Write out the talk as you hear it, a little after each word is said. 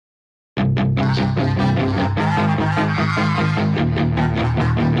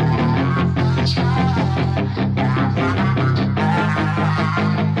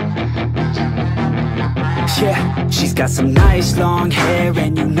got some nice long hair,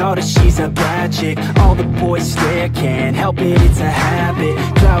 and you know that she's a bad chick. All the boys stare, can't help it, it's a habit.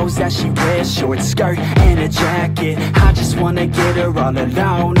 Clothes that she wears, short skirt and a jacket. I just wanna get her all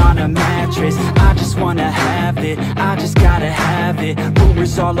alone on a mattress. I just wanna have it, I just gotta have it.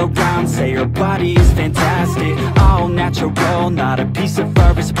 Rumors all around say her body is fantastic. All natural, not a piece of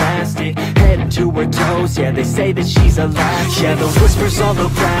fur is plastic. Head to her toes, yeah, they say that she's a latch. Yeah, the whispers all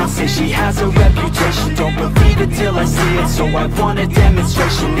around say she has a reputation. Don't believe it till I see it, so I want a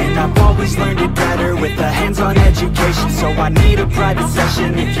demonstration. And I've always learned it better with a hands-on education. So I need a private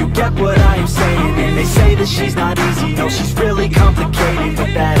session if you get what I am saying. And they say that she's not easy, no, she's really complicated.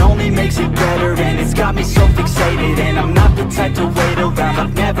 But that only makes it better, and it's got me so fixated. And I'm not the type to wait around,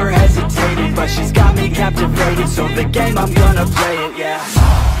 I've never hesitated. But she's got me captivated, so the game, I'm gonna play it, yeah.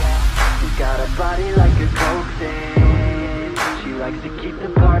 She's got a body like a coke thing. She likes to keep the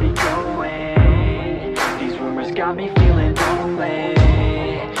party going. These rumors got me feeling lonely.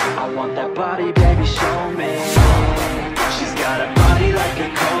 I want that body, baby, show me. She's got a body like a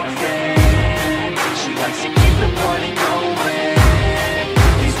coke thing. She likes to keep the party going.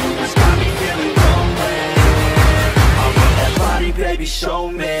 These rumors got me feeling lonely. I want that body, baby,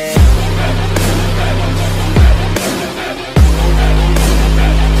 show me.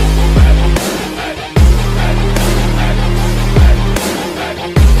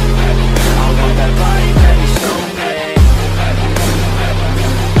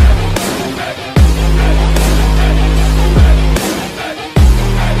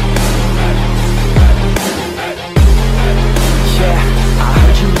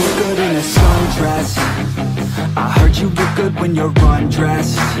 I heard you look good when you're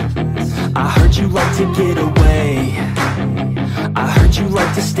undressed. I heard you like to get away. I heard you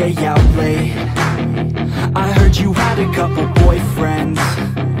like to stay out late. I heard you had a couple boyfriends.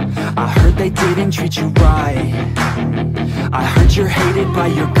 I heard they didn't treat you right. I heard you're hated by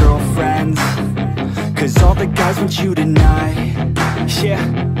your girlfriends, 'cause all the guys want you tonight. Yeah,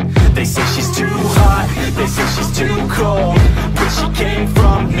 they say she's too hot, they say she's too cold. Where she came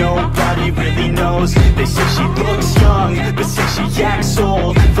from, nobody really knows. They say she looks young, but say she acts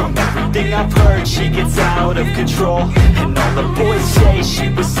old. From everything I've heard, she gets out of control. And all the boys say she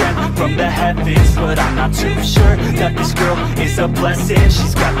was sent from the heavens, but I'm not too sure that this girl is a blessing.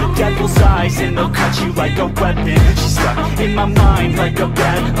 She's got the devil's eyes, and they'll cut you like a weapon. She's stuck in my mind like a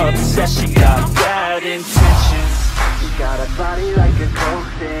bad obsession. Got bad intentions. She's got a body like a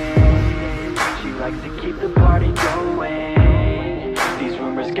coke thing. She likes to keep the party going. These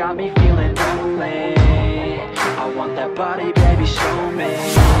rumors got me feeling lonely. I want that body, baby, show me.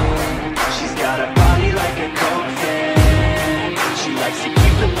 She's got a body like a coke thing. She likes to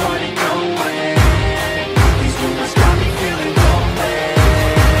keep the party going. These rumors got me feeling lonely.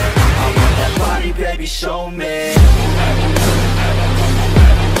 I want that body, baby, show me.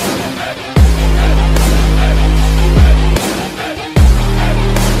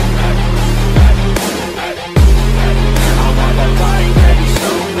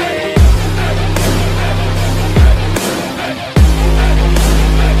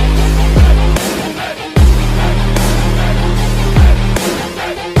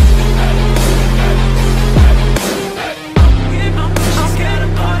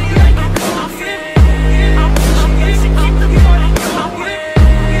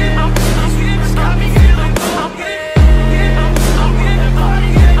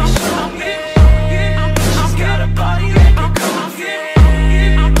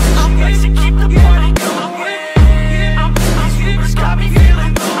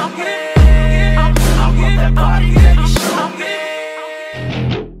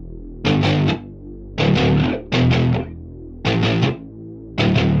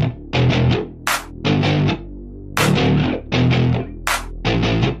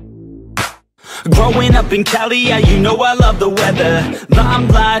 Growing up in Cali, yeah, you know I love the weather.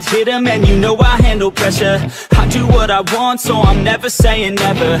 Limelight hit 'em, and you know I handle pressure. I do what I want, so I'm never saying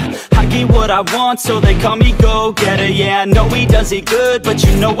never. I get what I want, so they call me go-getter. Yeah, I know he does it good, but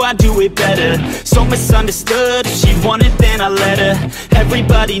you know I do it better. So misunderstood, if she wanted, then I let her.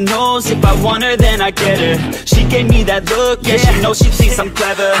 Everybody knows if I want her, then I get her. She gave me that look, yeah, she knows she thinks I'm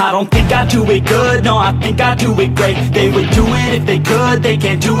clever. I don't think I do it good, no, I think I do it great. They would do it if they could, they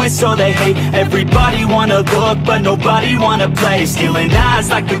can't do it, so they hate. Everybody wanna look, but nobody wanna play. Stealing eyes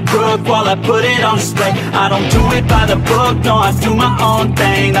like a crook while I put it on display. I don't do it by the book, no, I do my own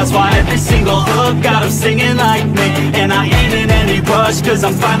thing. That's why every single hook got them singing like me. And I ain't in any rush, 'cause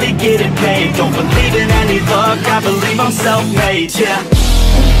I'm finally getting paid. Don't believe in any luck, I believe I'm self-made, yeah.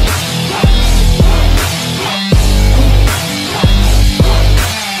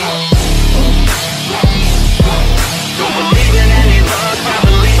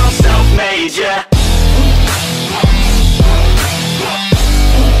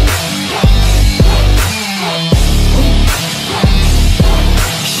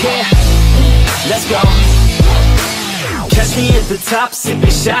 top, sipping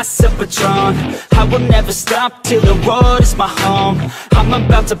shots of Patron. I will never stop till the road is my home. I'm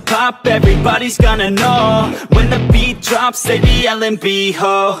about to pop, everybody's gonna know. When the beat drops, they be yelling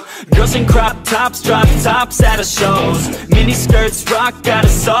B-ho. Girls in crop tops, drop tops at our shows. Mini skirts rock, got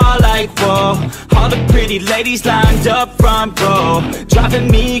us all like whoa. All the pretty ladies lined up front row, driving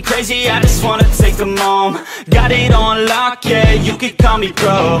me crazy, I just wanna take them home. Got it on lock, yeah, you could call me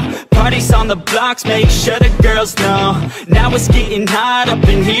bro. Parties on the blocks, make sure the girls know. Now it's getting hot up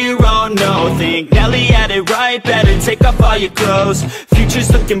in here, oh no. Think Nelly had it right, better take off all your clothes.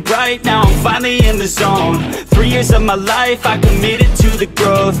 Future's looking bright, now I'm finally in the zone. 3 years of my life, I committed to the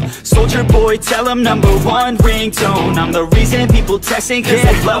growth. Soldier boy, tell them #1 ringtone. I'm the reason people texting, cause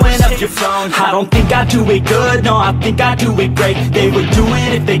they're blowing up your phone. I don't think I do it good, no, I think I do it great. They would do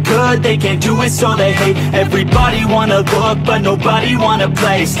it if they could, they can't do it so they hate. Everybody wanna look, but nobody wanna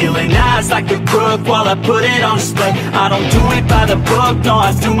play. Stealing eyes like a crook while I put it on display. I don't do it by the book, no,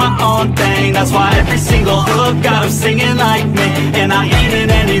 I do my own thing. That's why every single hook got them singing like me. And I ain't in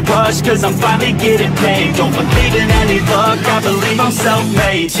any rush, cause I'm finally getting paid. Don't believe in any luck, I believe I'm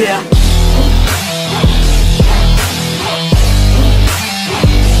self-made, yeah.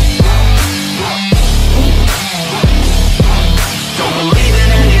 Don't believe in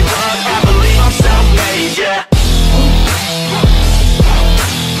any luck, I believe I'm self-made, yeah.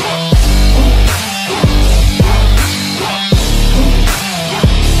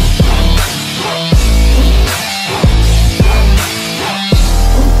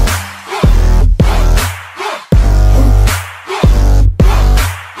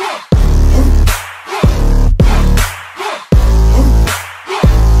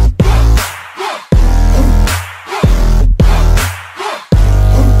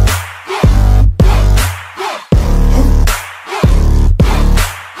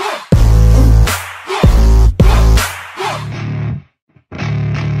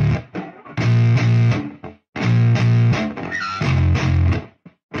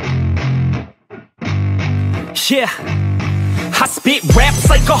 Yeah, I spit raps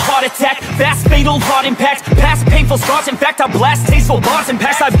like a heart attack, fast fatal heart impact, past painful scars. In fact, I blast tasteful bars and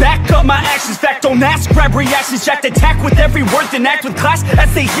packs. I back up my actions, fact don't ask, grab reactions, jacked attack with every word, then act with class as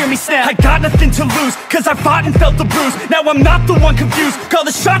they hear me snap. I got nothing to lose, cause I fought and felt the bruise. Now I'm not the one confused, call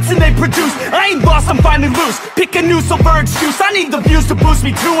the shots and they produce. I ain't lost, I'm finally loose, pick a new silver excuse. I need the views to boost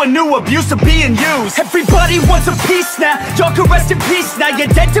me to a new abuse of being used. Everybody wants a piece now, y'all can rest in peace now.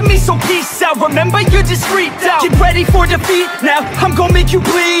 You're dead to me, so peace out, remember you're just freaked out. Get ready for defeat now, I'm gonna make you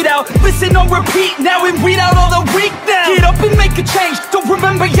bleed out. Listen on repeat now and weed out all the weak now. Get up and make a change, don't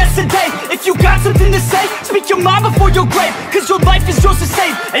remember yesterday. If you got something to say, speak your mind before your grave. Cause your life is yours to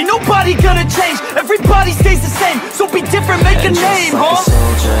save, ain't nobody gonna change. Everybody stays the same, so be different, make a name, huh? Like a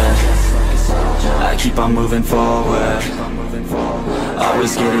soldier, I keep on moving forward,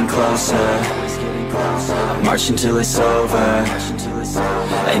 always getting closer. I'm marching till it's over.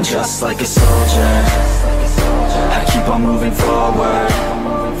 And just like a soldier, I keep on moving forward,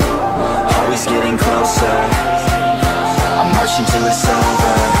 always getting closer. I'm marching till it's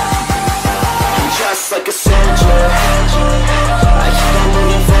over. And just like a soldier, I keep on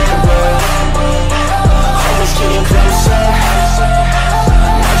moving forward, always getting closer.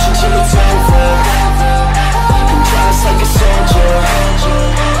 I'm marching till it's over. And just like a soldier,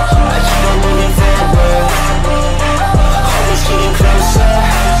 I keep on moving forward, always getting closer.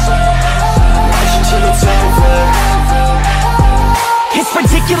 I'm marching till it's over. It's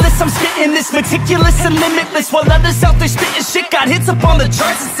ridiculous, I'm spitting this meticulous and limitless, while others out there spitting shit got hits up on the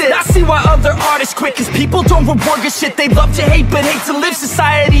charts and shit. I see why other artists quit, cause people don't reward good shit. They love to hate but hate to live.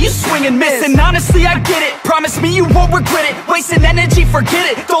 Society, you swing and miss. And honestly, I get it, promise me you won't regret it. Wasting energy, forget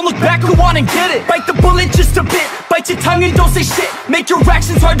it, don't look back, go on and get it. Bite the bullet just a bit, bite your tongue and don't say shit. Make your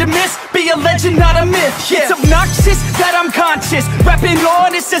actions hard to miss, be a legend, not a myth, yeah. It's obnoxious that I'm conscious, rapping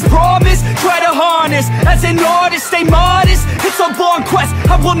honest as promise. Try to harness, as an artist, stay modest. It's a long quest,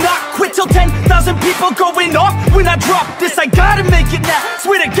 I will not quit till 10,000 people going off when I drop this. I gotta make it now,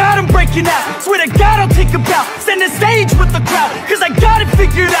 swear to God I'm breaking out. Swear to God I'll take a bow, stand the stage with the crowd, cause I got it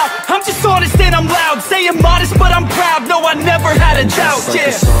figured out. I'm just honest and I'm loud, saying modest but I'm proud. No, I never had a doubt, just like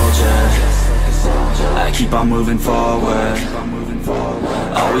a soldier, I keep on moving forward,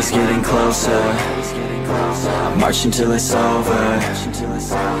 always getting closer. I'm marching till it's over.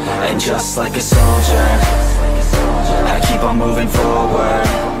 And just like a soldier, I keep on moving forward,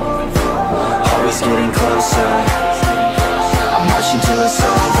 always getting closer. I'm marching till it's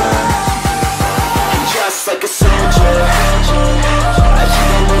over. And just like a soldier, I keep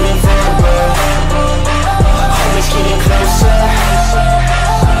on moving forward, always getting closer.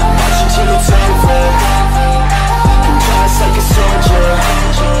 I'm marching till it's over. And just like a soldier,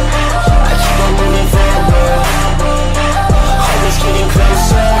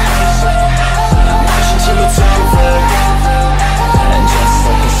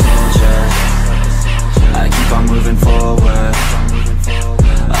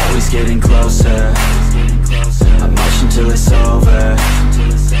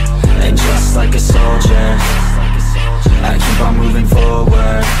 just like a soldier. I keep on moving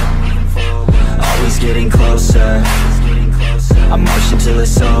forward, always getting closer. I'm marching till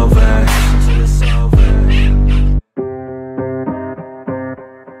it's over.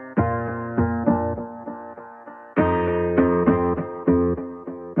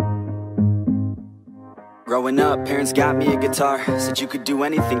 Growing up, parents got me a guitar. Said you could do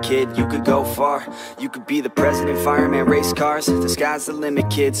anything, kid, you could go far. You could be the president, fireman, race cars. The sky's the limit,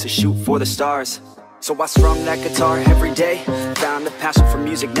 kid, so shoot for the stars. So I strummed that guitar every day. Found the passion for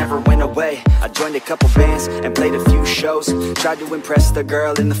music never went away. I joined a couple bands and played a few shows. Tried to impress the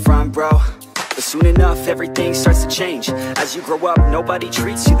girl in the front row. But soon enough, everything starts to change. As you grow up, nobody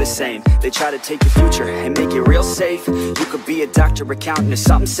treats you the same. They try to take your future and make it real safe. You could be a doctor, accountant, or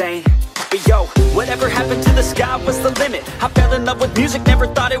something sane. But yo, whatever happened to the sky was the limit. I fell in love with music, never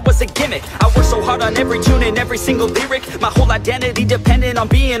thought it was a gimmick. I worked so hard on every tune and every single lyric. My whole identity depended on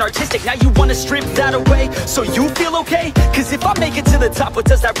being artistic. Now you wanna strip that away, so you feel okay? Cause if I make it to the top, what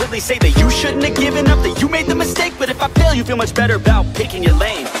does that really say? That you shouldn't have given up, that you made the mistake? But if I fail, you feel much better about picking your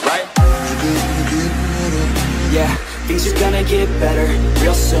lane, right? Yeah, things are gonna get better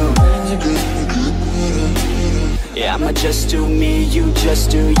real soon. Yeah, I'ma just do me, you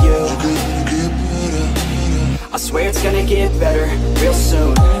just do you. I swear it's gonna get better real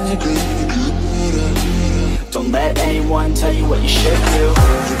soon. Don't let anyone tell you what you should do.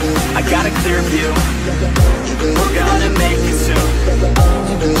 I got a clear view, we're gonna make it soon.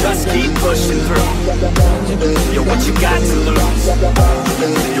 Just keep pushing through. You're what you got to lose.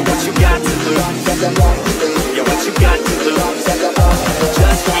 You're what you got to lose. You're what you got to lose.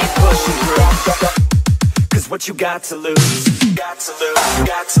 Just keep pushing through. Cause what you got to lose, got to lose,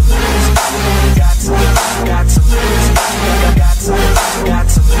 got to lose, got to lose, got to lose, got to lose, got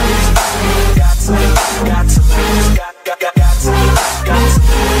to lose, got to lose, got to lose, got to lose, got to lose,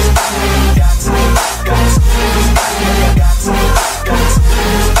 got to lose, got to lose, got to lose,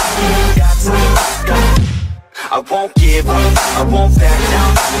 got to lose. I won't give up, I won't back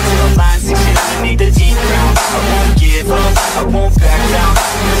down till the line sinks in underneath the deep ground. I won't give up, I won't back down.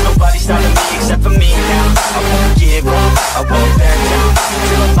 There's nobody stopping me except for me now. I won't give up, I won't back down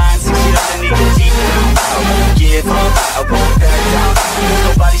till the line sinks in underneath the deep ground. I won't give up, I won't back down. There's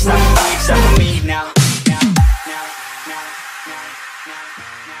nobody stopping me except for me now.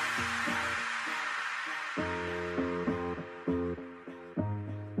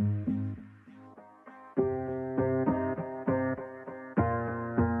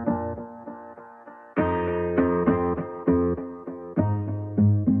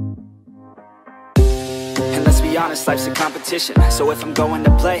 Be honest, life's a competition. So if I'm going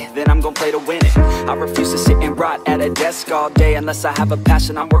to play, then I'm gonna play to win it. I refuse to sit and rot at a desk all day unless I have a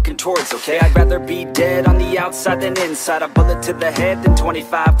passion I'm working towards, okay? I'd rather be dead on the outside than inside. A bullet to the head than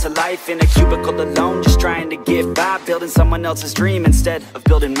 25 to life in a cubicle alone, just trying to get by, building someone else's dream instead of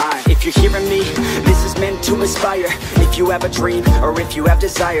building mine. If you're hearing me, this is meant to inspire. If you have a dream, or if you have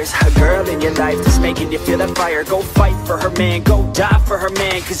desires, a girl in your life that's making you feel that fire, go fight for her man, go die for her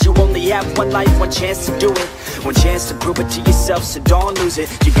man. Cause you only have one life, one chance to do it, one chance to prove it to yourself, so don't lose it.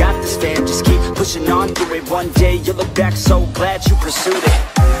 You got this, fam, just keep pushing on through it. One day you'll look back so glad you pursued it.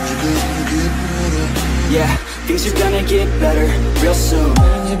 Yeah, things are gonna get better real soon.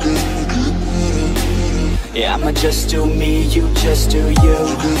 Yeah, I'ma just do me, you just do you.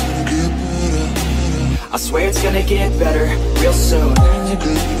 I swear it's gonna get better real soon.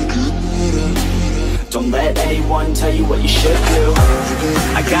 Don't let anyone tell you what you should do.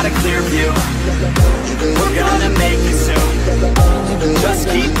 I got a clear view, we're gonna make it soon. Just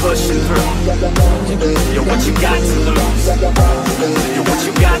keep pushing through. You're what you got to lose. You're what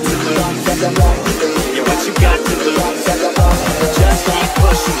you got to lose. You're what you got to lose. Just keep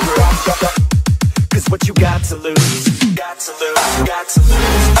pushing through. Cause what you got to lose, got to lose, got to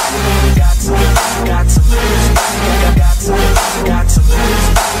lose, got to lose, got to lose, got to lose, got to lose,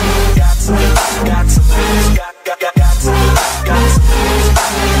 got to lose, got to lose, got to lose, got to lose, got to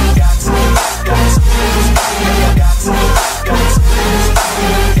lose, got to lose, got to lose, got to lose,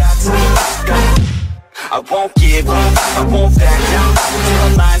 got to lose. I won't give up, I won't back down till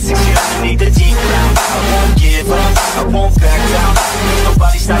the line sinks in underneath the deep ground. I won't give up, I won't back down. There's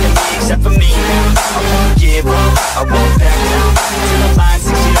nobody stopping me except for me now. I won't give up, I won't back down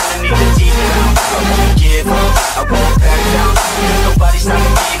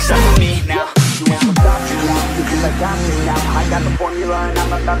stop it now. I got the formula and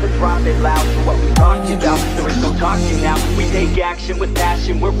I'm about to drop it loud. So what we talking about? There is no talking now. We take action with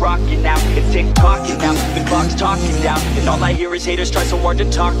passion, we're rocking now. It's tick-tocking now, the clock's talking down. And all I hear is haters try so hard to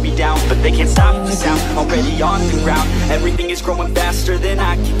talk me down, but they can't stop the sound, already on the ground. Everything is growing faster than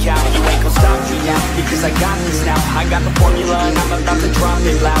I can count. You ain't gon' stop me now, because I got this now. I got the formula and I'm about to drop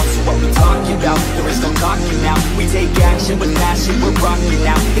it loud. So what we talking about? There is no talking now. We take action with passion, we're rocking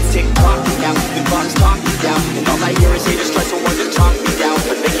now. It's tick-tocking now, the clock's talking down. And all I hear is haters try so hard to talk me down,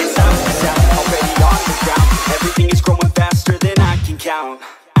 but they can't stop the sound, already on the ground. Everything is growing faster than I can count.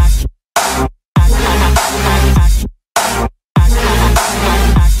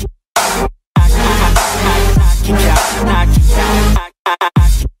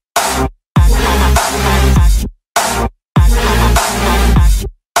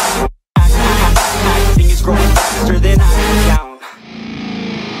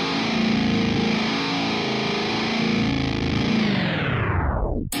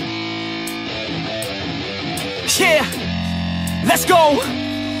 Yeah, let's go.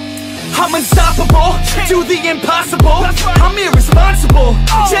 I'm unstoppable, do the impossible. I'm irresponsible,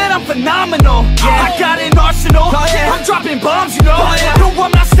 yet I'm phenomenal. I got an arsenal, I'm dropping bombs, you know. No,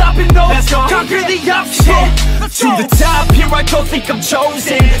 I'm not stopping, no. Conquer the obstacle. To the top, here I go, think I'm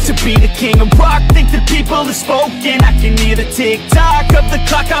chosen to be the king of rock, think the people have spoken. I can hear the tick-tock of the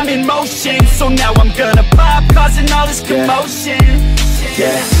clock, I'm in motion. So now I'm gonna pop, causing all this commotion.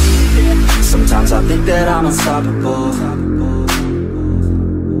 Yeah, sometimes I think that I'm unstoppable.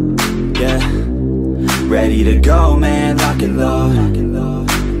 Yeah, ready to go, man, lock and load.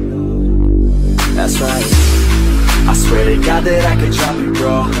 That's right, I swear to God that I could drop it,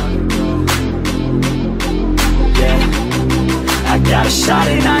 bro. Yeah, I got a shot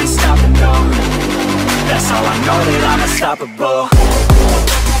and I ain't stopping, no. That's how I know that I'm unstoppable.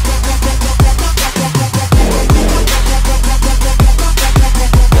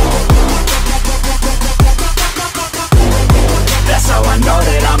 That's how I know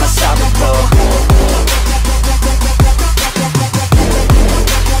that I'm unstoppable.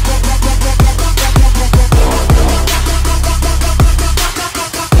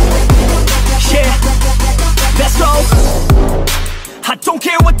 Yeah, let's go. I don't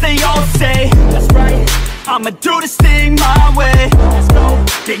care what they all say. That's right, I'ma do this thing my way. Let's go.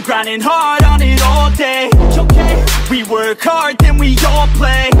 Been grinding hard on it all day. Okay, we work hard, then we all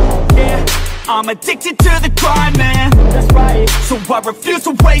play. Yeah, I'm addicted to the grind, man. That's right, so I refuse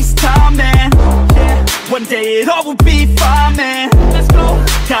to waste time, man. Yeah, one day it all will be fine, man. Let's go.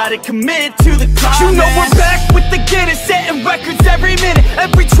 Gotta commit to the climb. You know we're back with the Guinness, setting records every minute,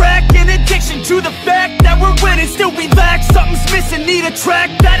 every track. In addiction to the fact that we're winning, still we lack something's missing. Need a track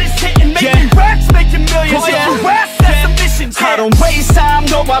that is hitting, making racks, making millions. That's the mission. I don't waste time,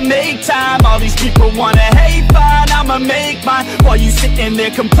 no, I make time. All these people wanna hate, fine, I'ma make mine. While you sitting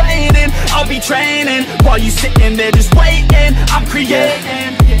there complaining, I'll be training. While you sitting there just waiting, I'm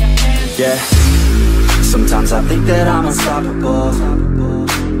creating. Yeah, sometimes I think that I'm unstoppable.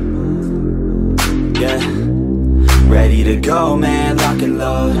 Yeah, ready to go, man, lock and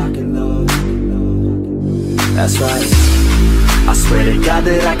load. That's right, I swear to God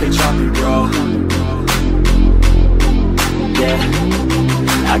that I could drop it, bro. Yeah,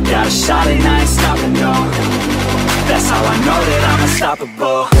 I got a shot and I ain't stopping, no. That's how I know that I'm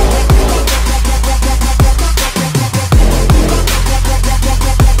unstoppable.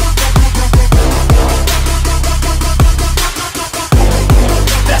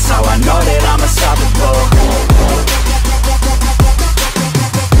 That's how I know that I'm unstoppable.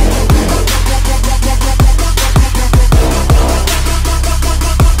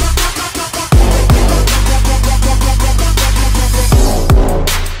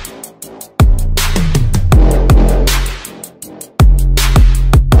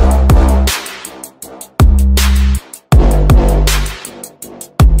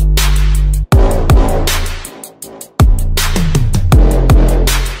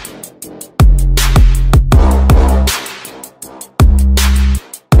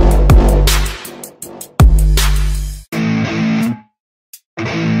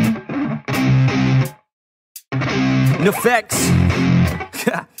 Effects.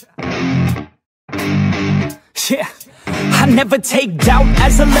 Yeah, I never take doubt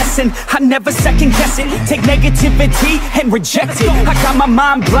as a lesson. I never second guess it. Take negativity and reject it. I got my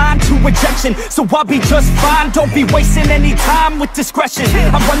mind blind to rejection, so I'll be just fine. Don't be wasting any time with discretion.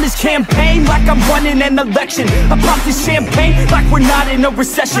 I run this campaign like I'm running an election. I pop this champagne like we're not in a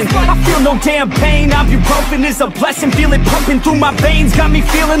recession. I feel no damn pain. Ibuprofen is a blessing. Feel it pumping through my veins, got me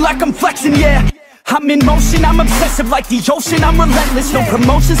feeling like I'm flexing, yeah. I'm in motion, I'm obsessive like the ocean, I'm relentless. No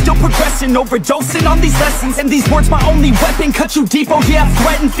promotion, still progressing, overdosing on these lessons. And these words my only weapon, cut you deep, oh yeah, I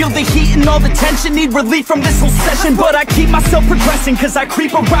threaten. Feel the heat and all the tension, need relief from this whole session. But I keep myself progressing, cause I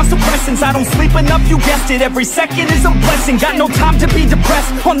creep around suppressants. I don't sleep enough, you guessed it, every second is a blessing. Got no time to be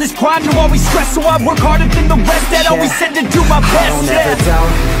depressed, on this grind you always stress. So I work harder than the rest, that always said to do my best. I don't ever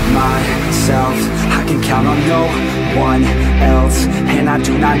doubt myself, I can count on no one else. And I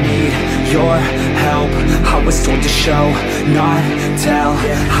do not need your help, I was told to show, not tell.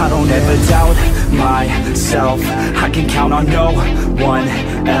 I don't ever doubt myself, I can count on no one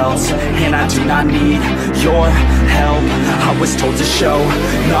else. And I do not need your help, I was told to show,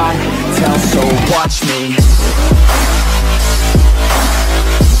 not tell. So watch me.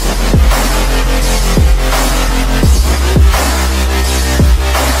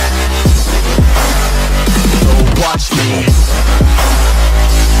 So watch me.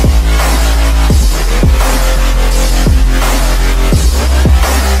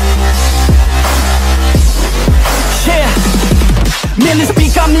 Man, this beat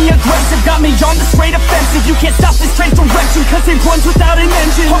got me aggressive, got me on the straight offensive. You can't stop this straight direction, cause it runs without an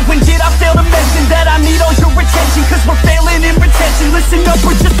engine. Oh, when did I fail to mention that I need all your attention? Cause we're failing in retention, listen up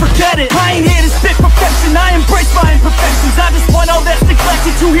or just forget it. I ain't here to spit perfection, I embrace my imperfections. I just want all that's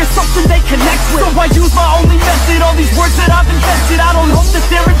neglected to hear something they connect with. So I use my only method, all these words that I've invested. I don't hope that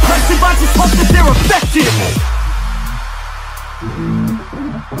they're impressive, I just hope that they're effective.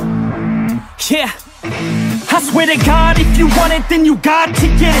 Yeah, I swear to God, if you want it, then you got to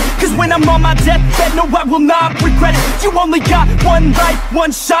get it. Cause when I'm on my deathbed, no, I will not regret it. You only got one life,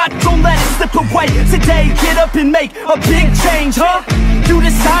 one shot, don't let it slip away. Today, get up and make a big change, huh? You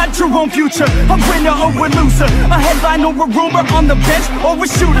decide your own future, a winner or a loser, a headline or a rumor, on the bench or a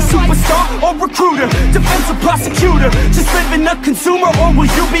shooter, superstar or recruiter, defensive prosecutor, just living a consumer, or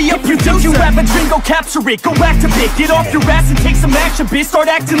will you be a producer? If you have a dream, go capture it, go activate, get off your ass and take some action, bitch. Start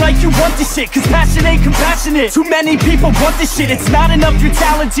acting like you want this shit, cause passion ain't compassionate. Too many people want this shit, it's not enough you're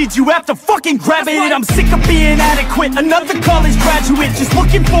talented, you have to fucking grab it. I'm sick of being adequate, another college graduate, just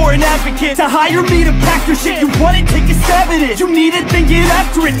looking for an advocate to hire me to pack your shit. You want it, take a stab at it, you need it, then get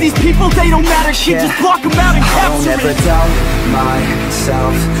after it. These people, they don't matter, shit, just block them out and capture it. I don't ever doubt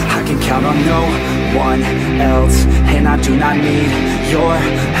myself, I can count on no one else. And I do not need your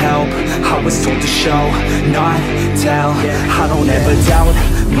help, I was told to show, not tell. I don't ever doubt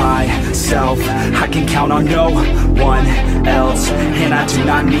myself, I can count on no one else. And I do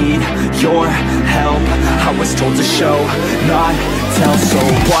not need your help, I was told to show, not tell. So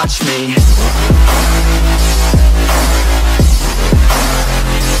watch me.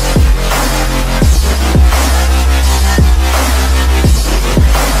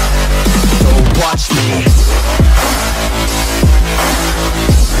 Watch me.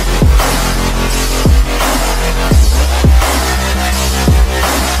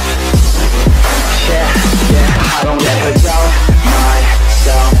 I don't ever doubt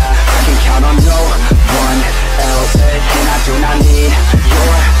myself, I can count on no one else. And I do not need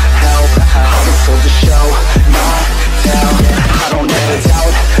your help, I was told to show, not tell. I don't ever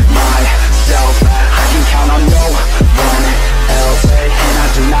doubt myself, I can count on no one else. And I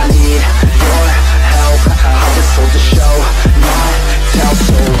do not need your help, I was told to show, not tell.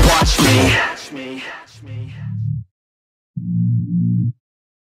 So watch me.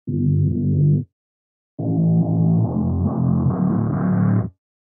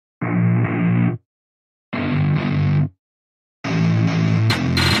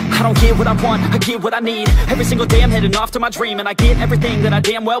 I don't get what I want, I get what I need. Every single day I'm heading off to my dream, and I get everything that I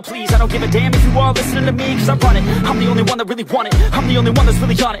damn well please. I don't give a damn if you all listening to me, cause I run it. I'm the only one that really want it, I'm the only one that's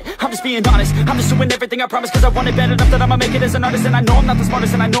really on it. I'm just being honest, I'm just doing everything I promise, cause I want it bad enough that I'ma make it as an artist. And I know I'm not the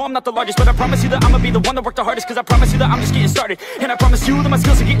smartest, and I know I'm not the largest, but I promise you that I'ma be the one that worked the hardest. Cause I promise you that I'm just getting started, and I promise you that my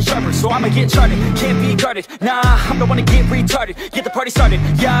skills are getting sharper. So I'ma get charted, can't be guarded. Nah, I'm the one to get retarded. Get the party started,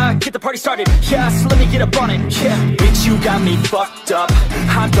 yeah, get the party started. Yeah, so let me get up on it, yeah. Bitch, you got me fucked up,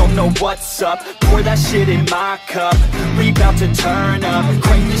 I don't know what's up. Pour that shit in my cup, we bout to turn up.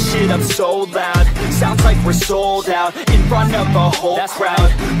 Crank this shit up so loud, sounds like we're sold out in front of a whole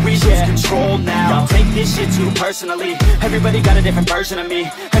crowd. We lose control now, I'll take this shit too personally. Everybody got a different version of me,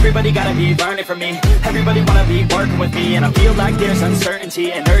 everybody gotta be learning from me. Everybody wanna be working with me, and I feel like there's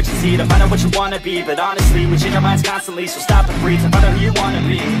uncertainty and urgency to find out what you wanna be. But honestly, we change our minds constantly, so stop and breathe and find out who you wanna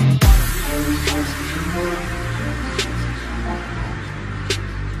be.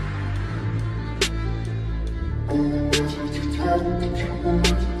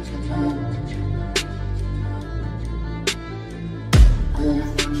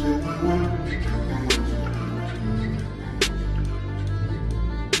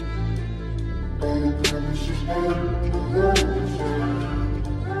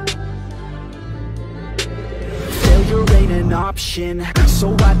 an option,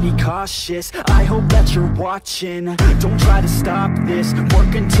 so I'd be cautious. I hope that you're watching. Don't try to stop this,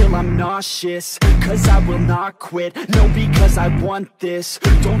 work until I'm nauseous. Cause I will not quit, no, because I want this.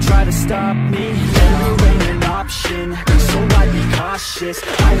 Don't try to stop me, failure ain't an option, so I'd be cautious.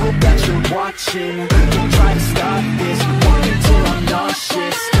 I hope that you're watching. Don't try to stop this, work until I'm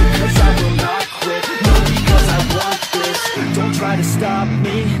nauseous. Cause I will not quit, no, because I want this. Don't try to stop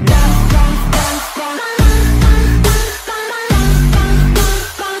me now.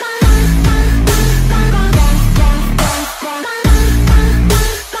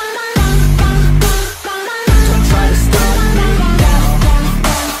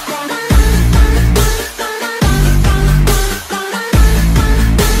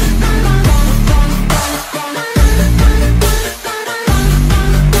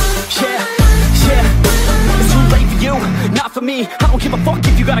 Me, I don't give a fuck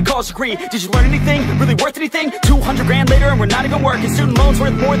if you got a college degree. Did you learn anything? Really worth anything? 200 grand later and we're not even working. Student loans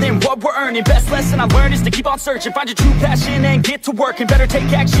worth more than what we're earning. Best lesson I learned is to keep on searching. Find your true passion and get to work. And better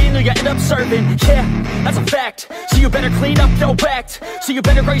take action or you end up serving. Yeah, that's a fact. So you better clean up your act. So you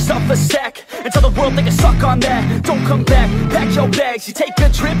better grow yourself a sack and tell the world they can suck on that. Don't come back, pack your bags. You take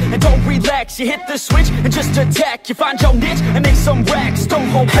a trip and don't relax. You hit the switch and just attack. You find your niche and make some racks. Don't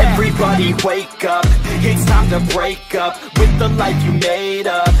hold back. Everybody wake up, it's time to break up with the life you made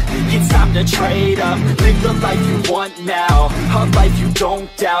up. It's time to trade up, live the life you want now, a life you don't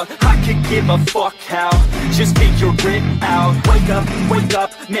doubt. I could give a fuck how, just figure it out. Wake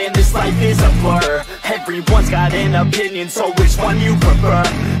up, man, this life is a blur. Everyone's got an opinion, so which one you prefer?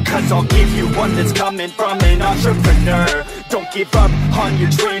 Cause I'll give you one that's coming from an entrepreneur. Don't give up on your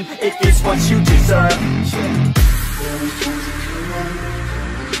dream if it's what you deserve.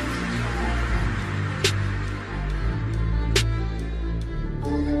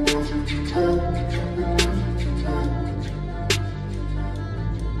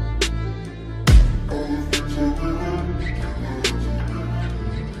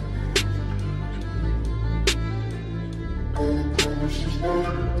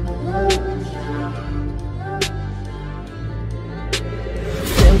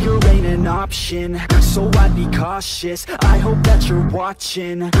 Failure ain't an option, so I'd be cautious. I hope that you're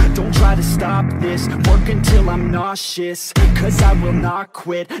watching. Don't try to stop this, work until I'm nauseous. Cause I will not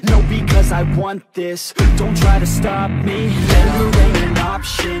quit, no, because I want this. Don't try to stop me, failure ain't an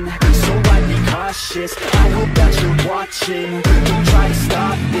option, so I'd be cautious. I hope that you're watching. Don't try to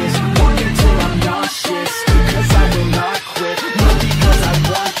stop this, work until I'm nauseous. Cause I will not quit, no, because I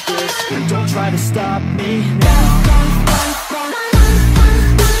want this. Don't try to stop me now.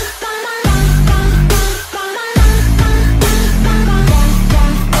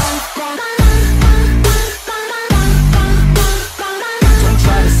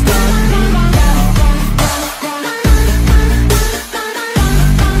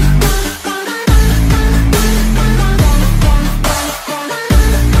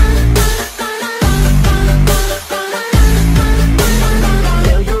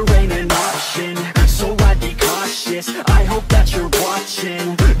 I hope that you're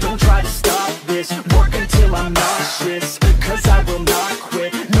watching. Don't try to stop this, work until I'm nauseous. Cause I will not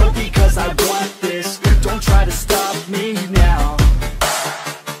quit, no, because I want this. Don't try to stop me now.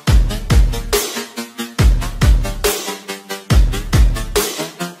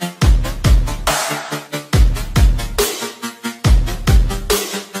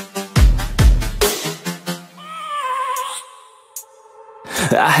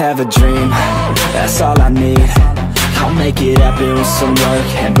 I have a dream, that's all I need. I'll make it happen with some work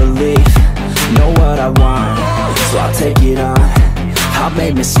and belief. Know what I want, so I'll take it on. I've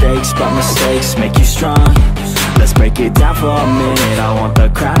made mistakes, but mistakes make you strong. Let's break it down for a minute. I want the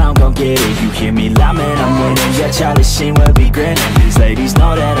crown, I'm gon' get it. You hear me loud, man, I'm winning. Yeah, Charlie Sheen will be grinning. These ladies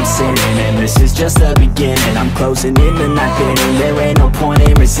know that I'm sinning, and this is just the beginning. I'm closing in the ninth inning, there ain't no point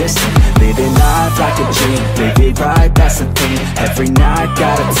in resisting. Living life like a dream, live it right, that's the thing. Every night,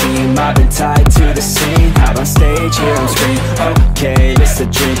 got a team, I've been tied to the scene. Out on stage, here I'm screaming, okay, it's a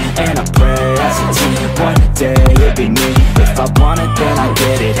dream. And I pray as a team, one day it'll be me. If I want it, then I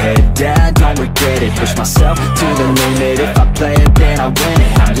get it. Head down, don't regret it. Push myself to the limit. If I play it, then I win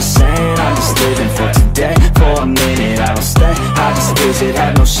it. I'm just saying, I'm just living for today, for a minute. I don't stay, I just visit,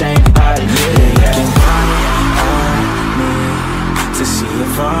 have no shame, I admit it. Looking on me to see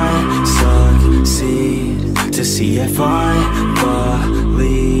if I succeed, to see if I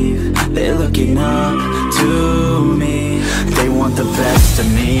believe. They're looking up to me. They want the best of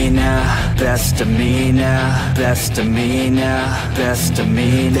me now, best of me now, best of me now, best of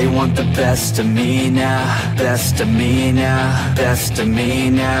me. They want the best of me now, best of me now, best of me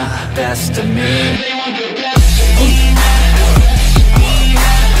now, best of me. They want the best of me now.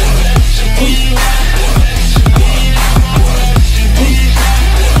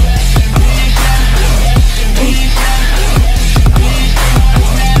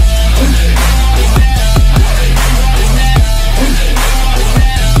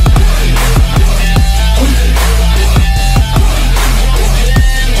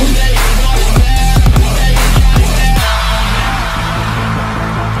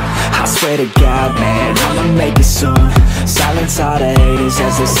 swear to God, man, I'ma make it soon. Silence all the haters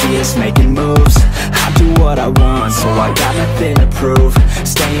as they see us making moves. I do what I want, so I got nothing to prove.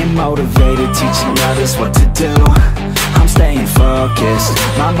 Staying motivated, teaching others what to do. I'm staying focused,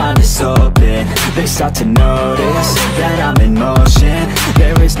 my mind is open. They start to notice that I'm in motion.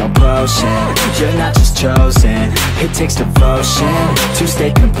 There is no potion, you're not just chosen. It takes devotion to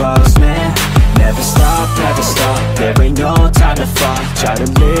stay composed, man. Never stop, there ain't no time to fall. Try to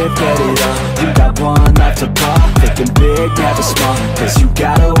live, get it up, you got one life to pop. Thinking big, never small, cause you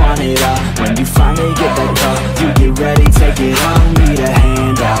gotta want it all. When you finally get that call, you get ready, take it on. Need a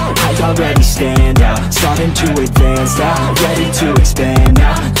handout, I already stand out. Starting to advance now, ready to expand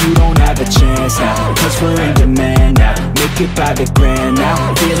now. You don't have a chance now, cause we're in demand now. Make it by the grand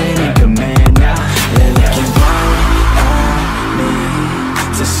now, feeling in command now. They're looking right at me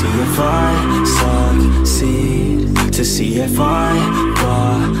to see if I succeed, to see if I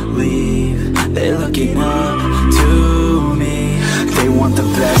believe. They're looking up to me. They want the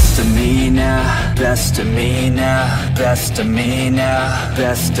best of me now, best of me now, best of me now,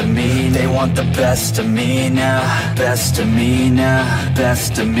 best of me. They want the best of me now, best of me now,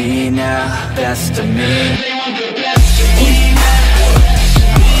 best of me now, best of me. They want the best of me now.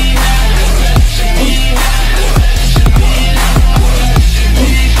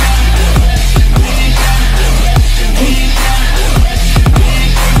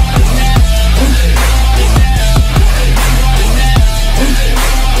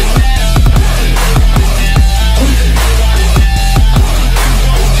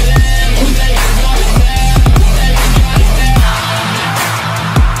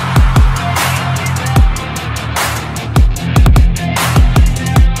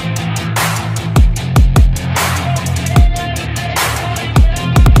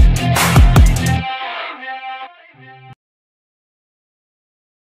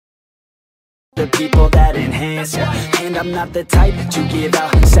 The people that enhance ya, and I'm not the type to give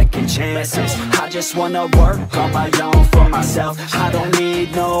out second chances. I just wanna work on my own for myself. I don't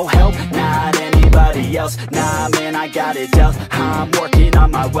need no help, not anybody else. Nah, man, I got it dealt. I'm working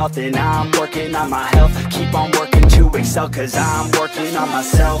on my wealth and I'm working on my health. Keep on working to excel, cause I'm working on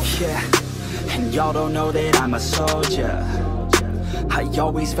myself. Yeah, and y'all don't know that I'm a soldier. I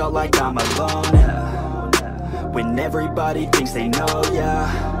always felt like I'm alone, yeah. When everybody thinks they know ya,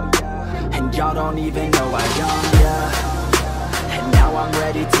 and y'all don't even know I young, yeah. And now I'm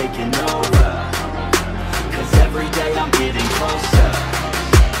ready taking over, cause every day I'm getting closer.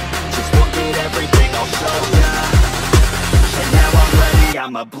 Just look at everything I'll show ya. And now I'm ready,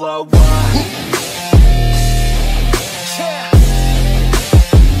 I'ma blow up. Yeah.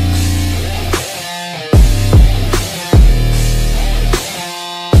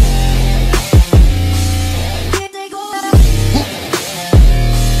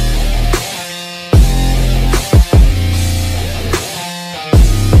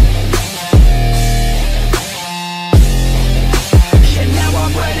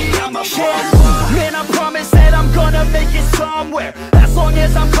 Man, I promise that I'm gonna make it somewhere. As long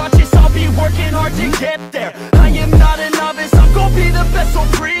as I'm conscious, I'll be working hard to get there. I am not a novice, I'm gonna be the best, so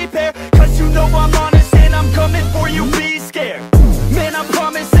prepare. Cause you know I'm honest and I'm coming for you, be scared. Man, I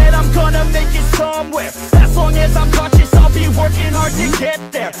promise that I'm gonna make it somewhere. As long as I'm conscious, I'll be working hard to get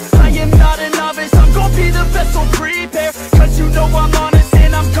there. I am not a novice, I'm gonna be the best, so prepare. Cause you know I'm honest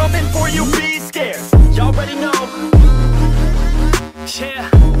and I'm coming for you, be scared. Y'all already know. Yeah,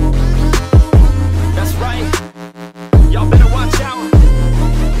 that's right. Y'all better watch out.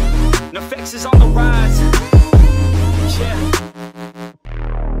 NFX is on the rise. Yeah.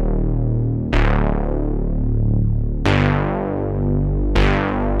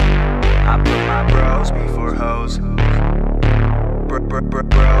 I put my bros before hoes.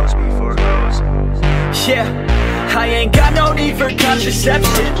 Bros before hoes. Yeah, I ain't got no need for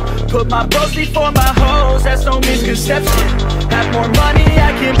contraception. Put my bros before my hoes, that's no misconception. Have more money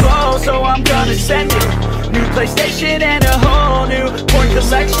I can blow, so I'm gonna send it. New PlayStation and a whole new porn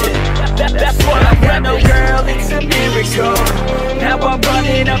collection. That's what I got, no girl, it's a miracle. Now I'm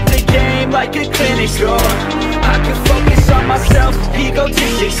running up the game like a clinical. I can focus on myself,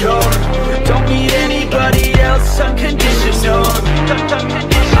 egotistical. Don't need anybody else, unconditional.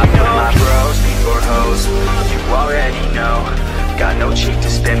 I put my bros before hoes, you already know. Got no cheek to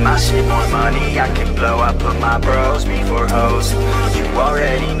spend my shit, more money I can blow. I put my bros before hoes, you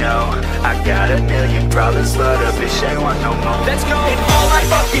already know. I got a million problems, but a bitch ain't want no more. Let's go! And all I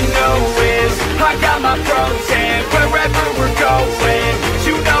fucking know is I got my bros, and wherever we're going,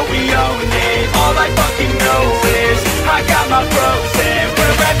 you know we own it. All I fucking know is I got my bros, and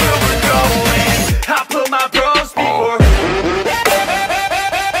wherever we're going, I put my bros before.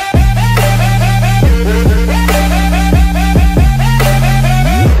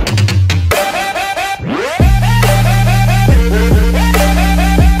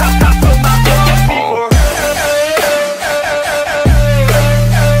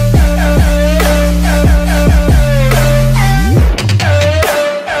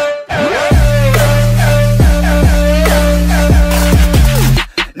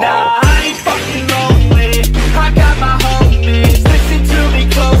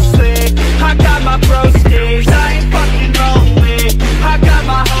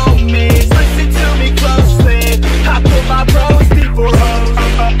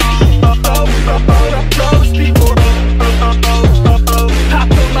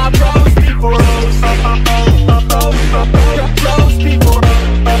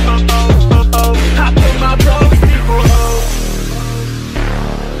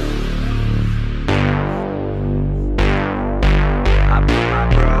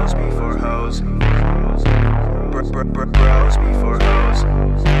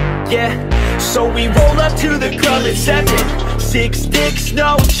 Yeah, so we roll up to the club at 7. 6 dicks,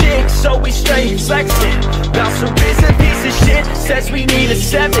 no chicks, so we straight flexing. Bouncer is a piece of shit, says we need a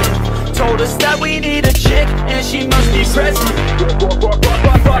 7. Told us that we need a chick, and she must be present.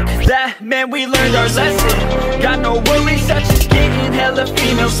 Fuck that, man, we learned our lesson. Got no worries such as getting hella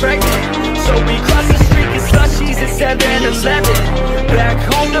females pregnant. So we cross the street, get slushies at 7-Eleven. Back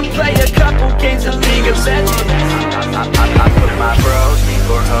home to play a couple games of League of Legends. I put my bros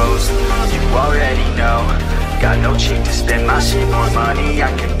before hoes, you already know. Got no cheek to spend my shit, more money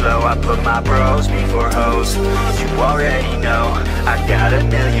I can blow. I put my bros before hoes, you already know. I got a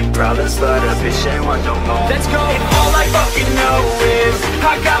million problems, but a bitch ain't want no more. Let's go! And all I fucking know is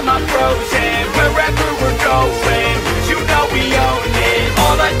I got my bros, and wherever we're going, you know we own it.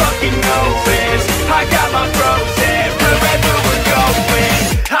 All I fucking know is I got my bros, and wherever we're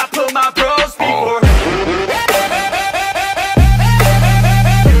going, I put my bros before.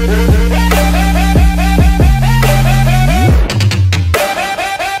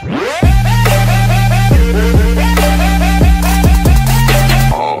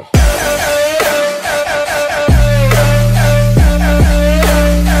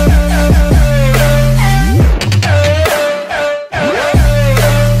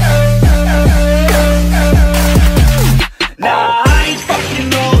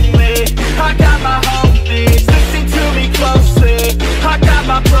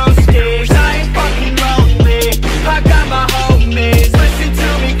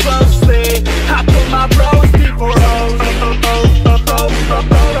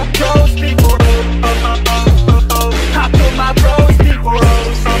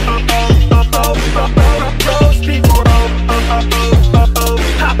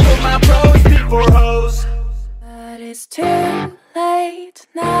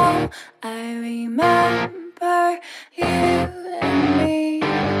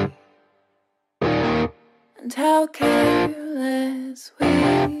 How careless we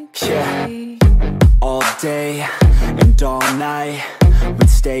yeah, all day and all night we'd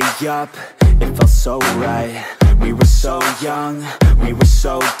stay up, it felt so right. We were so young, we were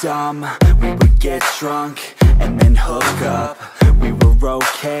so dumb. We would get drunk and then hook up. We were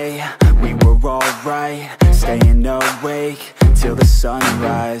okay, we were alright, staying awake till the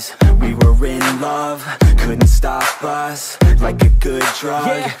sunrise. We were in love, couldn't stop us, like a good drug,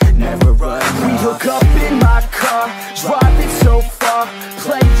 yeah. Never run off. We hook up in my car, driving so far,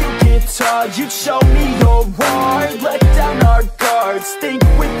 play your guitar, you'd show me your art. Let down our guards, think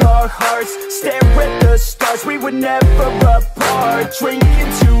with our hearts, stare at the stars. We were never apart,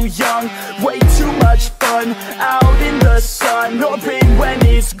 drinking too young, way too much fun, out in the sun, hoping when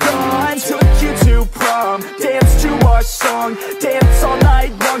it's gone. Took you to prom, dance to our song, dance all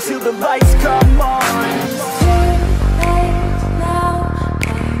night long till the lights come on.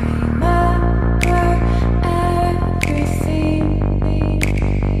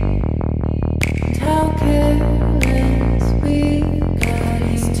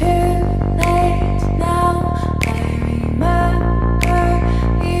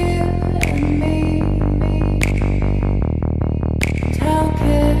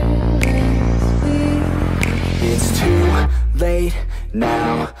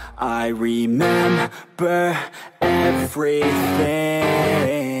 Now I remember everything,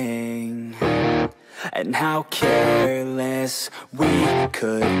 and how careless we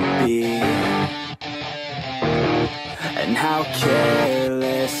could be, and how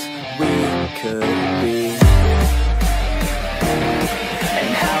careless we could be,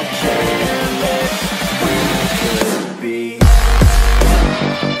 and how careless we could be.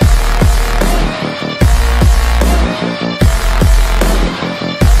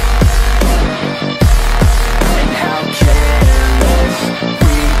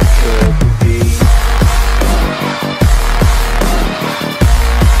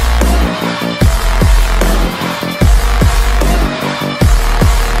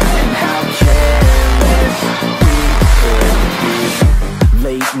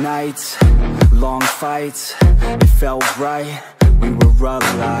 Nights, long fights, it felt right, we were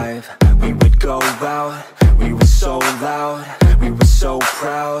alive. We would go out, we were so loud, we were so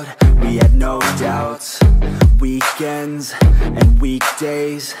proud, we had no doubts. Weekends and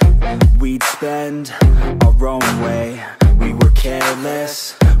weekdays, we'd spend our own way. We were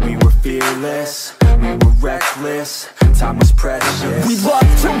careless, we were fearless, we were reckless, time was precious. We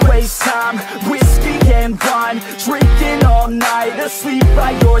loved to waste time, whiskey and wine, drinking all night, asleep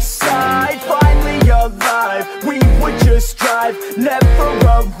by your side. Finally alive, we would just drive, never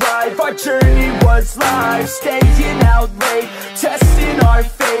arrive. Our journey was live, staying out late, testing our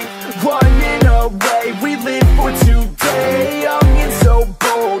fate, running away. We live for today, young and so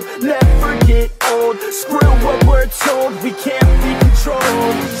bold,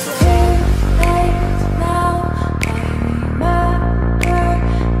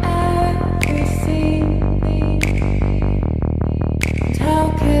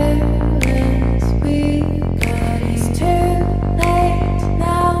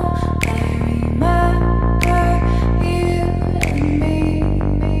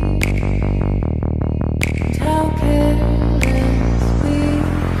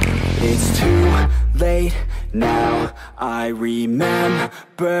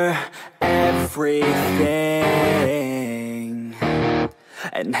 remember everything,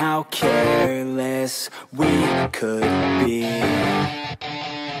 and how careless we could be,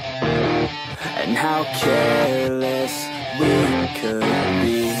 and how careless we could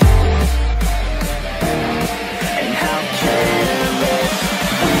be, and how careless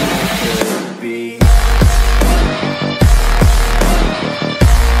we could be.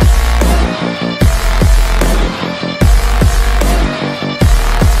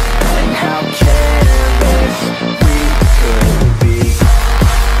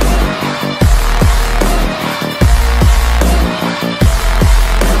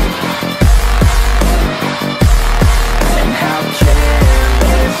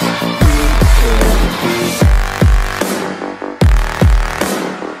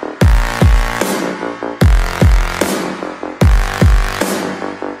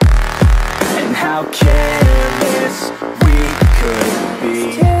 How careless we could be.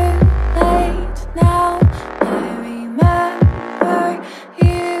 It's too late now. I remember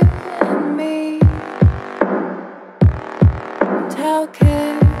you and me, and how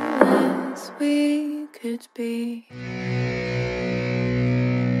careless we could be.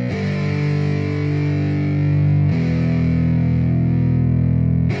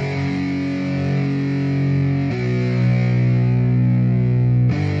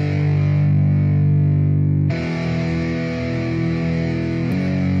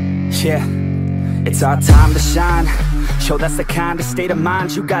 Yeah, it's our time to shine. Show that's the kind of state of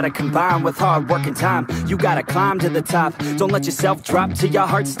mind you gotta combine with hard work and time. You gotta climb to the top. Don't let yourself drop till your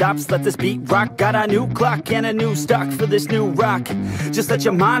heart stops. Let this beat rock. Got a new clock and a new stock for this new rock. Just let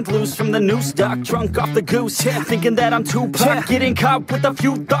your mind loose from the new stock. Drunk off the goose, yeah. Thinking that I'm too pop, yeah. Getting caught with a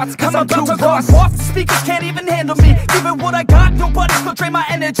few thoughts cause I'm too lost. Off, the speakers can't even handle me. Give it what I got, nobody's gonna drain my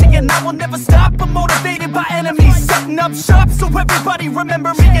energy. And I will never stop, I'm motivated by enemies. Setting up shop so everybody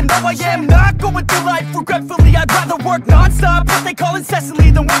remember me. And though I am not going through life regretfully, I'd rather work non-stop, what they call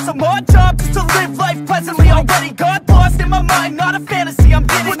incessantly, than work some odd job just to live life pleasantly. Already got lost in my mind, not a fantasy, I'm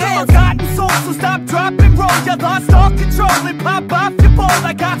getting ill. Forgotten soul, so stop, drop, and roll. You lost all control and pop off your ball.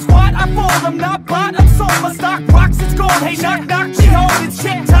 I got squat, I fold, I'm not bought, I'm sold. My stock rocks, it's gold. Hey, knock, knock, she home. It's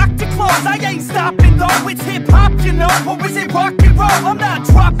shit, talk to close. I ain't stopping though, it's hip-hop, you know. Or is it rock and roll? I'm not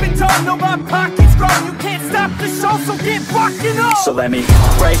dropping down, no, my pocket's grown. You can't stop the show, so get rockin' on. So let me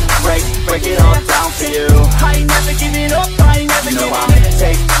break it all down for you. I ain't never giving up, I ain't never giving up.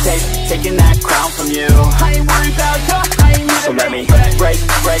 Taking that crown from you. I ain't worried about you, I ain't never. So let me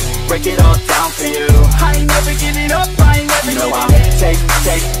break it all down for you. I ain't never giving up, I ain't never giving up.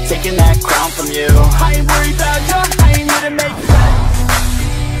 Taking that crown from you. I ain't worried about you, I ain't here to make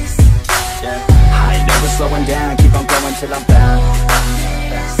friends. Yeah. I ain't never slowing down, keep on going till I'm down.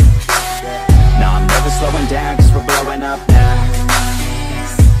 No, I'm never slowing down, cause we're blowing up now.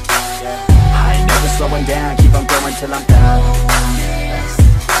 I ain't never slowing down, keep on going till I'm down.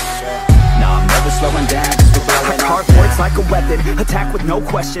 No, I'm never slowing down, cause we're blowing up. Hard words like a weapon, attack with no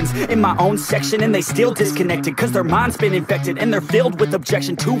questions. In my own section and they still disconnected, cause their mind's been infected and they're filled with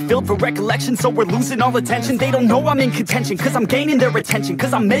objection. Too filled for recollection, so we're losing all attention. They don't know I'm in contention, cause I'm gaining their attention.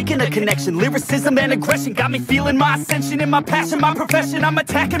 Cause I'm making a connection, lyricism and aggression got me feeling my ascension. In my passion, my profession, I'm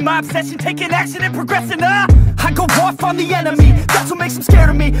attacking my obsession. Taking action and progressing, I go off on the enemy, that's what makes them scared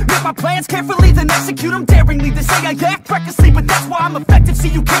of me. Make my plans carefully, then execute them daringly. They say I act recklessly, but that's why I'm effective. See,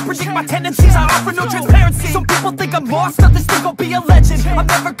 you can't predict my tendencies, I offer no transparency. Some people think I'm lost, others think I'll be a legend. I'm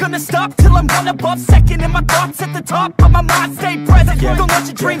never gonna stop till I'm one above second. And my thoughts at the top, but my mind stay present. Don't let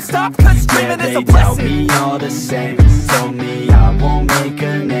your dreams stop, cause dreaming is a blessing. They tell me all the same, told me I won't make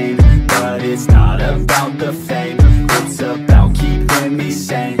a name. But it's not about the fame, it's about keeping me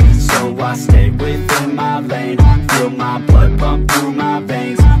sane. So I stay within my lane, feel my blood pump through my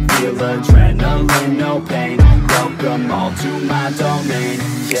veins. Feel adrenaline, no pain, welcome all to my domain.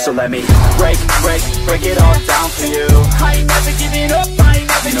 Yeah. So let me break it all down for you. I ain't never giving up, I ain't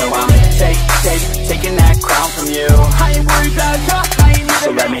never giving up. Taking that crown from you. I ain't worried about you, I ain't never.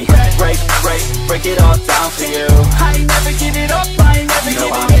 So let me break it all down for you. I ain't never giving up, I ain't never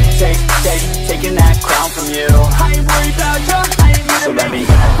giving up. Taking that crown from you. I ain't worried about you, I ain't never. So let me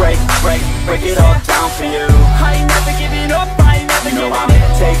break it all down for you. I ain't never giving up, I ain't never giving up.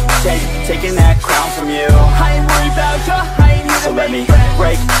 Taking that crown from you. I ain't worried about you, I ain't here So to let make me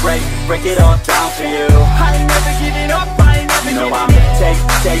friends. break it all down for you. I ain't never giving up, I ain't never giving I'm up.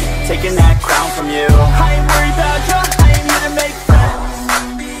 taking that crown from you. I ain't worried about you, I ain't here to make friends.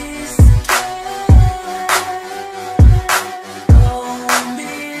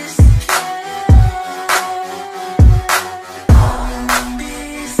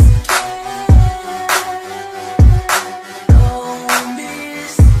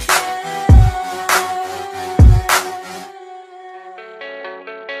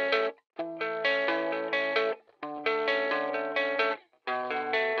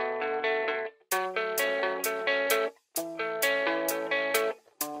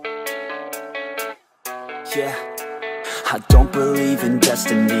 yeah. I don't believe in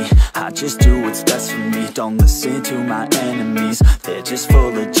destiny, I just do what's best for me. Don't listen to my enemies, they're just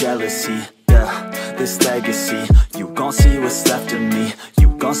full of jealousy. Yeah, this legacy, you gon' see what's left of me. You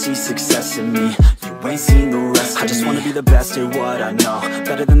gon' see success in me, you ain't seen the rest of me. I just wanna be the best at what I know,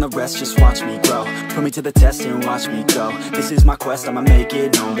 better than the rest, just watch me grow. Put me to the test and watch me go. This is my quest, I'ma make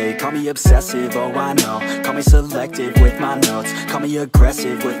it known. They call me obsessive, oh I know. Call me selective with my notes, call me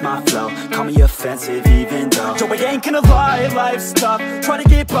aggressive with my flow. Call me offensive even though Joe, I ain't gonna lie, life's tough. Try to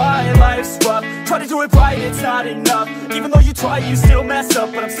get by, life's rough. Try to do it right, it's not enough. Even though you try, you still mess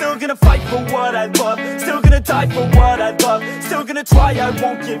up. But I'm still gonna fight for what I love, still gonna die for what I love, still gonna try, I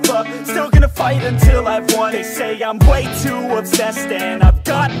won't give up, still gonna fight until I've won. They say I'm way too obsessed and I've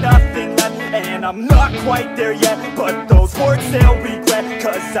got nothing left, and I'm not quite there yet, but those words they'll regret,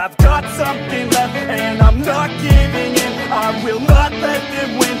 cause I've got something left and I'm not giving in. I will not let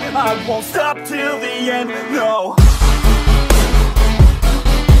them win, I won't stop till the end, no.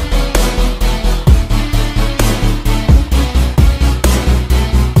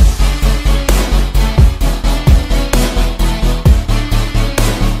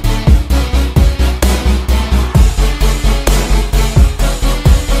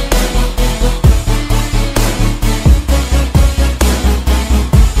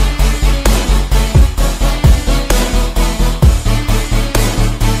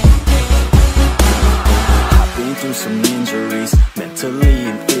 Some injuries, mentally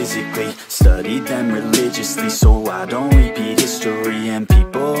and physically. Studied them religiously so I don't repeat history. And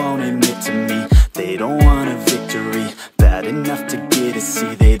people won't admit to me they don't want a victory bad enough to get a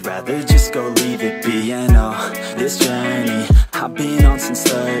C. They'd rather just go leave it be. And oh, this journey I've been on since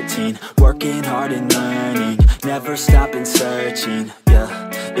 13, working hard and learning, never stopping searching. Yeah,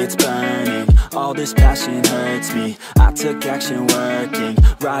 it's burning, all this passion hurts me. I took action working,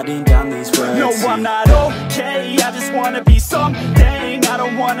 writing down these words. No, I'm not okay, I just wanna be something. I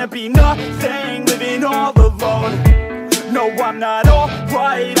don't wanna be nothing, living all alone. No, I'm not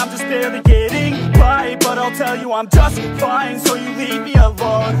alright, I'm just barely getting by. But I'll tell you I'm just fine, so you leave me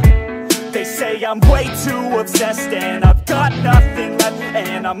alone. They say I'm way too obsessed and I've got nothing left,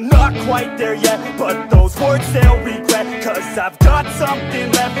 and I'm not quite there yet, but those words they'll regret, cause I've got something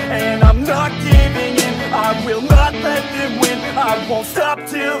left and I'm not giving in. I will not let them win, I won't stop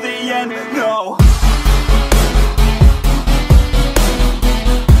till the end, no.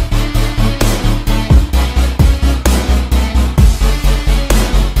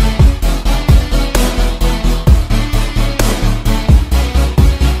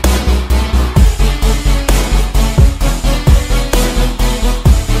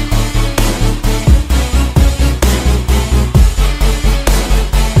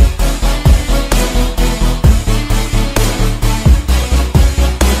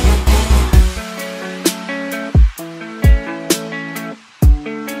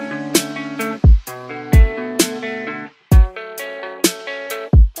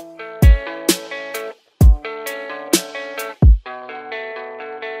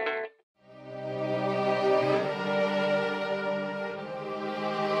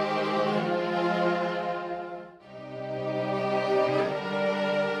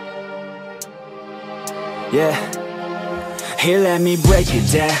 Yeah, here let me break it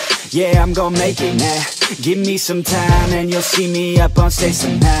down. Yeah, I'm gonna make it now. Give me some time and you'll see me up on stage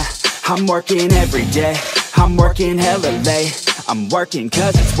somehow. I'm working every day, I'm working hella late. I'm working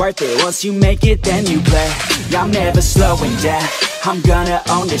cause it's worth it, once you make it then you play. I'm never slowing down, I'm gonna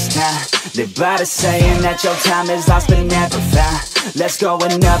own this time. Live by the saying that your time is lost but never found. Let's go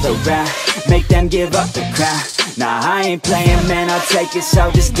another round, make them give up the crown. Nah, I ain't playing man, I'll take it,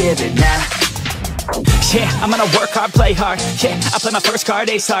 so just give it now. Yeah, I'm gonna work hard, play hard. Yeah, I play my first card,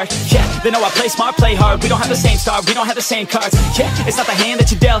 ace hard. Yeah, they know I play smart, play hard. We don't have the same star, we don't have the same cards. Yeah, it's not the hand that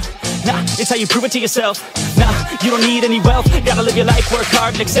you dealt. Nah, it's how you prove it to yourself. Nah, you don't need any wealth. Gotta live your life, work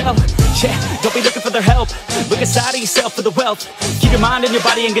hard and excel. Yeah, don't be looking for their help. Look inside of yourself for the wealth. Keep your mind and your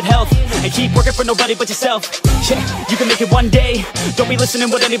body in good health, and keep working for nobody but yourself. Yeah, you can make it one day. Don't be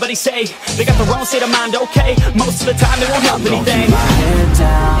listening what anybody say. They got their own state of mind, okay. Most of the time they won't help anything. Keep my head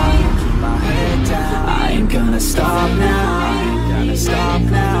down, I ain't gonna stop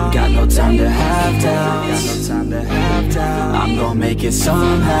now, got no time to have doubts, I'm gonna make it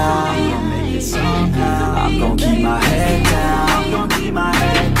somehow, I'm gonna keep my head down,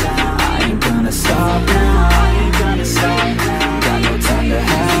 I ain't gonna stop now, got no time to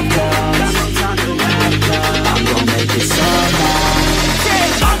have doubts, I'm gonna make it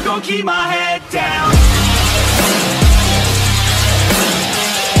somehow, I'm gonna keep my head down.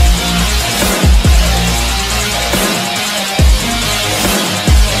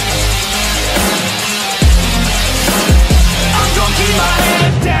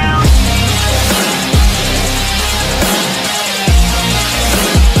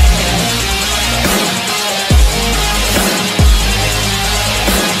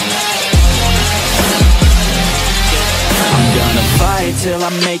 till I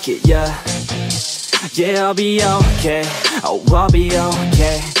make it, yeah. Yeah, I'll be okay, oh, I'll be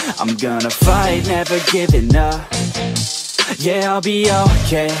okay. I'm gonna fight, never giving up. Yeah, I'll be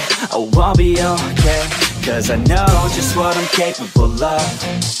okay, oh, I'll be okay. Cause I know just what I'm capable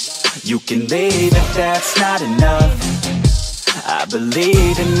of. You can leave if that's not enough. I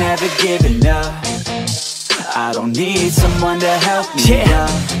believe in never giving up. I don't need someone to help me up.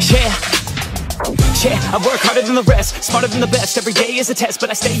 Yeah, I work harder than the rest, smarter than the best. Every day is a test,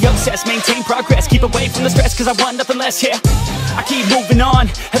 but I stay obsessed. Maintain progress, keep away from the stress, cause I want nothing less, yeah. I keep moving on,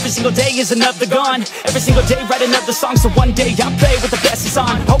 every single day is another gone. Every single day write another song, so one day I'll play with the best is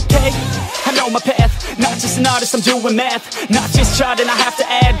on. Okay, I know my path, not just an artist, I'm doing math. Not just charting, I have to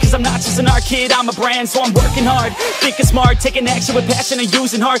add, cause I'm not just an art kid, I'm a brand. So I'm working hard, thinking smart, taking action with passion and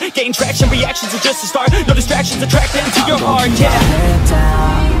using heart. Getting traction, reactions are just a start. No distractions, attract them to your heart, yeah. Head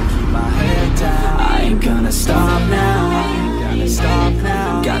down, keep my head down. I ain't gonna stop now.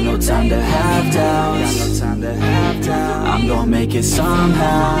 Got no time to have doubts. I'm gonna make it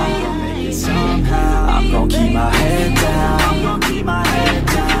somehow. I'm gonna keep my head down.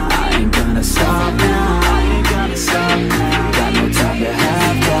 I ain't gonna stop now.